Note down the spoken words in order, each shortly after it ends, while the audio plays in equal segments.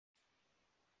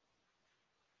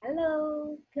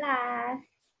Hello, class.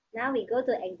 Now we go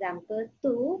to example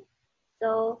 2.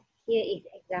 So here is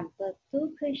example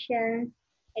 2 question.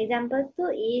 Example 2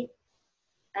 is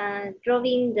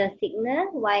drawing the signal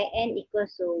yn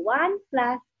equals to 1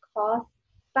 plus cos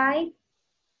pi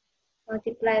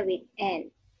multiplied with n.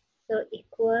 So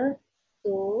equal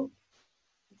to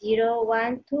 0,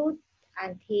 1, 2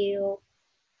 until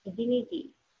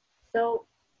infinity. So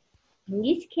in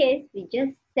this case, we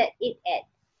just set it at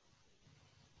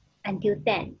until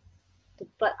 10 to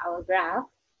plot our graph.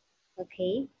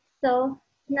 Okay, so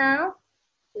now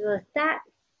we will start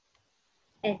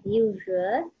as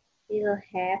usual. We will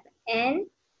have n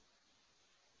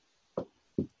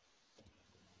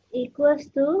equals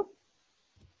to,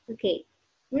 okay,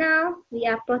 now we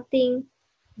are plotting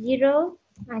 0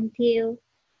 until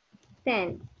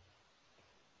 10.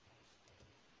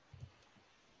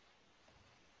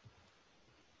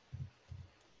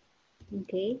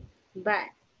 Okay, but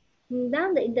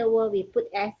now the interval we put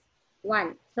as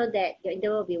 1 so that your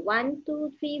interval will be 1,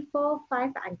 2, 3, 4,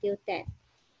 5 until 10.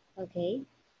 Okay,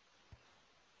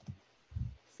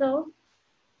 so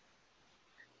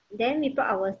then we put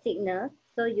our signal.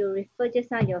 So you refer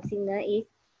just now your signal is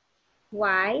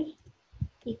y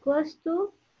equals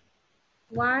to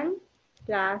 1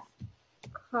 plus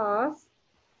cos,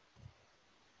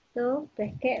 so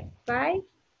bracket 5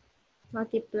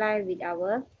 multiply with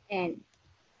our n.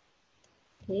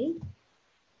 Okay,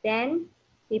 then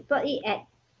we put it at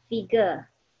figure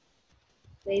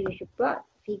where we should plot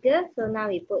figure. So now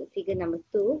we put figure number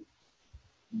 2.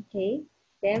 Okay,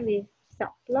 then we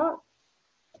subplot.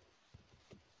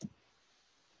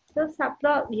 So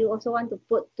subplot, you also want to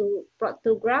plot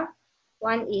two graph.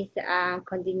 One is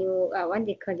one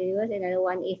is continuous, another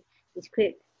one is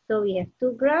discrete. So we have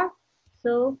two graphs.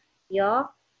 So your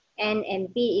N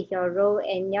and P is your row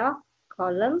and your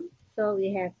column. So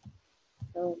we have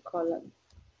row column.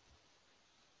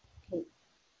 Okay.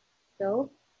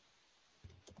 So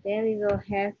then we will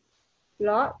have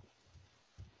plot.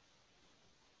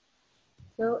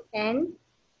 So N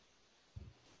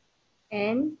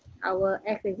and our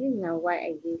x-axis and our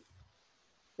y-axis.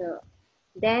 So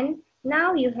then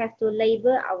now you have to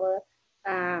label our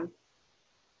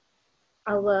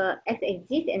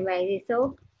x-axis and y-axis.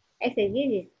 So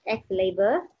x-axis is x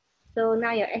label. So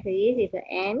now your x-axis is an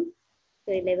n.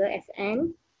 So we label as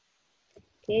n.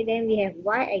 Okay, then we have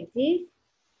y-axis.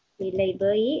 We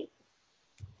label it.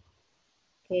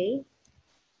 Okay.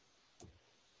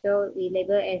 So we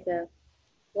label as a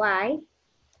y.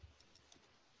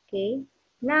 Okay.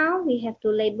 Now we have to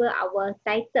label our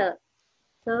title.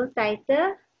 So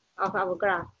title of our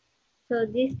graph. So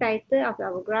this title of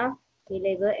our graph we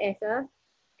label as a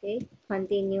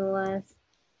continuous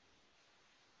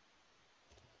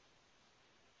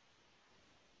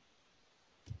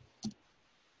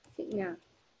signal.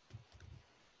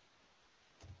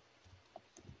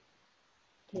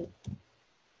 Okay,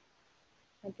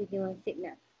 continuous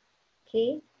signal.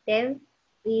 Okay, then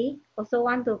we also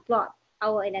want to plot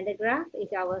our another graph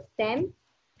is our stem,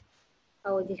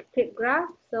 our discrete graph.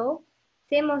 So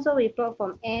same also we plot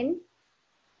from n,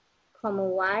 comma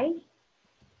y.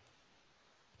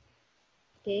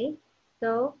 Okay,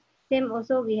 so same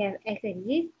also we have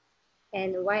x-axis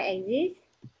and y-axis.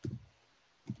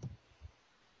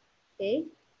 Okay,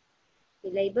 we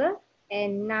label,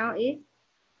 and now is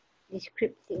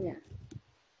discrete signal.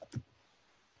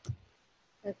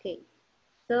 Okay,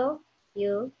 so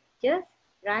you just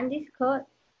run this code,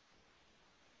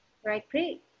 right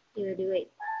click, you will do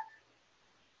it.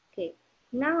 Okay,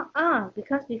 now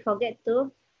because we forget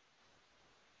to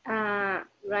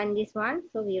run this one,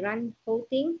 so we run whole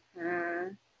thing.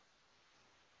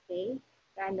 Okay,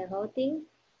 run the whole thing,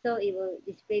 so it will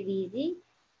display busy.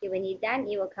 Okay, when it's done,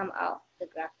 it will come out the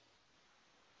graph.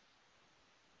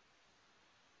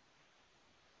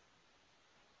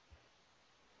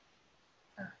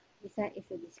 This one is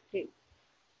a discrete.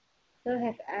 So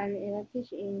have an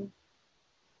advantage in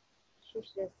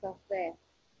choose the software.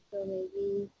 So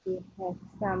maybe we have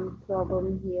some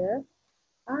problem here.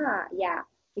 Yeah,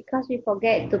 because we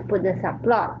forget to put the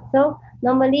subplot. So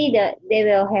normally they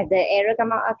will have the error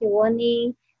come out, okay,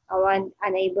 warning,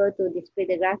 unable to display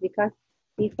the graph because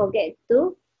we forget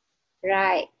to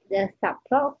write the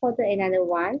subplot for the another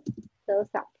one. So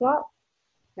subplot,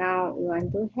 now we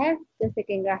want to have the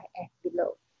second graph as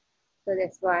below. So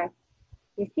that's why,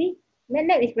 you see,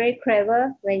 MATLAB is very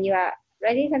clever. When you are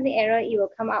writing something error, it will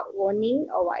come out warning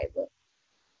or whatever.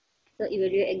 So it will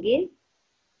do it again.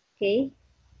 Okay.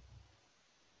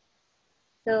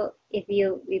 So if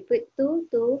we put 2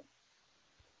 to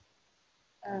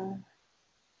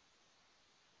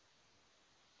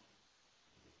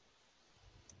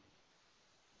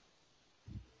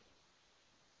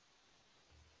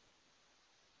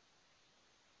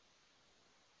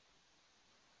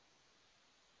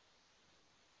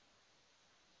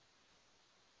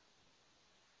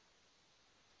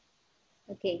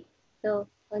Okay, so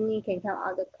only you can count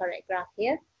out the correct graph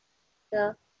here.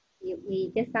 So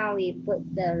we just now we put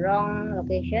the wrong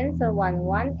location, so 1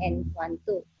 1 and 1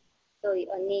 2. So it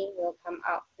only will come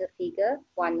out the figure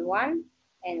 1 1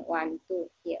 and 1 2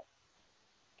 here.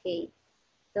 Okay,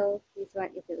 so this one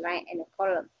is a line and a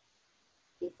column.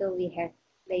 Okay, so we have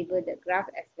labeled the graph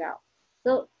as well.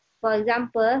 So for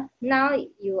example, now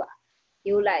you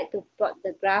like to plot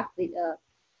the graph with a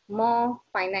more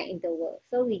finite interval.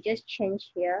 So we just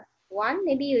change here 1.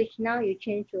 Maybe now you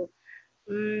change to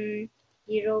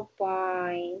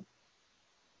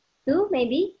 0.2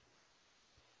 maybe.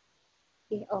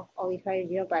 Okay, or we try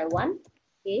 0.1.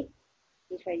 Okay,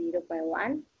 we try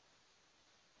 0.1.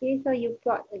 Okay, so you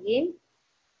plot again.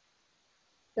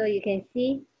 So you can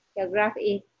see your graph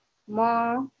is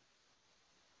more,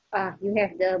 you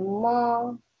have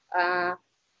uh,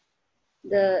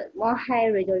 the more high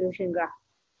resolution graph.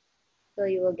 So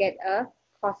you will get a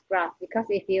cos graph, because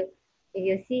if you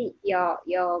see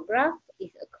your graph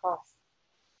is a cos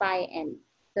phi n,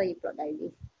 so you plot like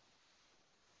this.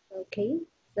 Okay,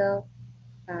 so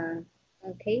uh,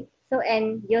 okay, so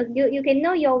and you can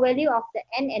know your value of the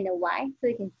n and the y. So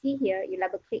you can see here, you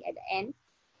double click at the n.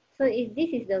 So if this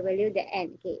is the value the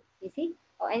n, okay, you see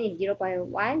our n is 0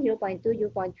 0.1, 0 0.2, 0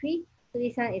 0.3. So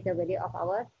this one is the value of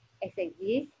our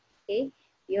x-axis. Okay,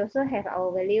 we also have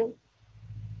our value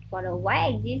for the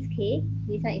y-axis. Okay,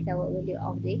 this one is our value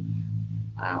of the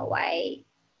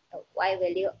y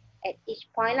value at each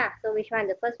point lah. So which one?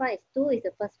 The first one is 2 is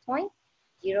the first point.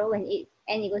 0 when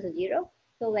n equals to 0.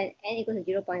 So when n equals to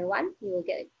 0 0.1, you will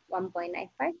get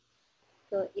 1.95.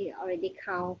 So it already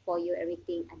count for you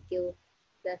everything until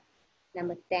the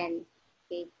number 10.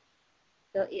 Okay,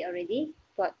 so it already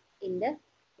got in the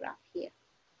graph here.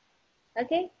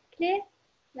 Okay, clear?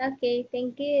 Okay,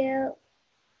 thank you.